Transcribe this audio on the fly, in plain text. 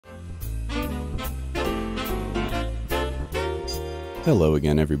Hello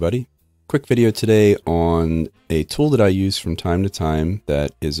again, everybody. Quick video today on a tool that I use from time to time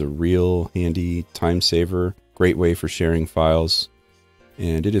that is a real handy time saver, great way for sharing files,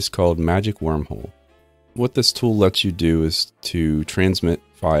 and it is called Magic Wormhole. What this tool lets you do is to transmit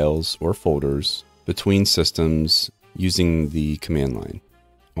files or folders between systems using the command line.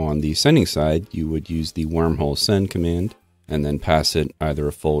 On the sending side, you would use the wormhole send command and then pass it either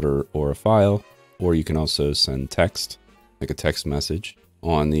a folder or a file, or you can also send text, like a text message.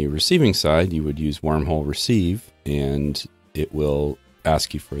 On the receiving side, you would use wormhole receive, and it will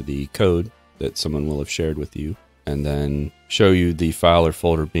ask you for the code that someone will have shared with you, and then show you the file or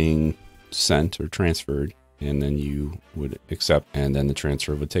folder being sent or transferred, and then you would accept, and then the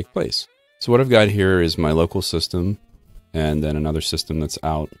transfer would take place. So what I've got here is my local system, and then another system that's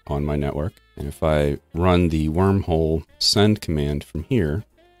out on my network. And if I run the wormhole send command from here,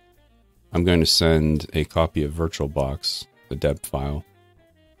 I'm going to send a copy of VirtualBox, the deb file.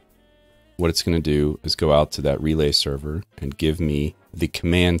 What it's going to do is go out to that relay server and give me the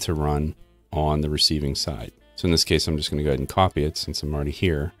command to run on the receiving side. So in this case, I'm just going to go ahead and copy it since I'm already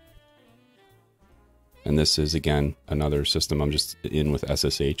here. And this is, again, another system I'm just in with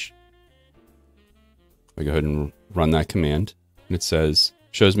SSH. I go ahead and run that command, and it says,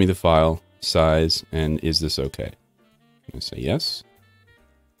 shows me the file size, and is this okay? I'm going to say yes.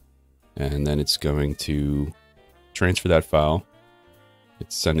 And then it's going to transfer that file.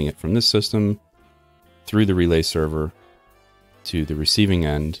 It's sending it from this system through the relay server to the receiving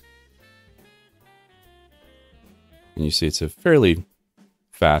end. And you see it's a fairly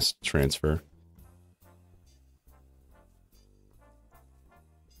fast transfer.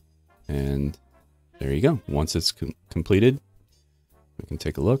 And there you go. Once it's completed, we can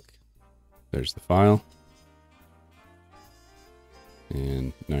take a look. There's the file.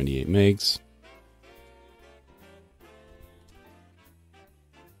 And 98 megs.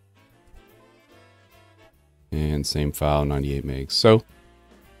 And same file, 98 megs. So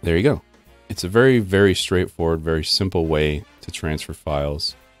there you go. It's a very, very straightforward, very simple way to transfer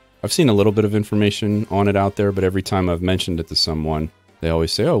files. I've seen a little bit of information on it out there, but every time I've mentioned it to someone, they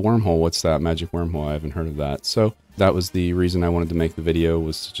always say, oh, Wormhole, what's that? Magic Wormhole, I haven't heard of that. So that was the reason I wanted to make the video,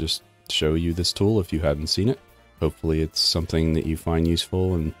 was to just show you this tool if you hadn't seen it. Hopefully it's something that you find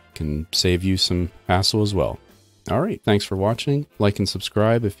useful and can save you some hassle as well. All right, thanks for watching. Like and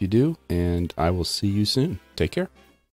subscribe if you do, and I will see you soon. Take care.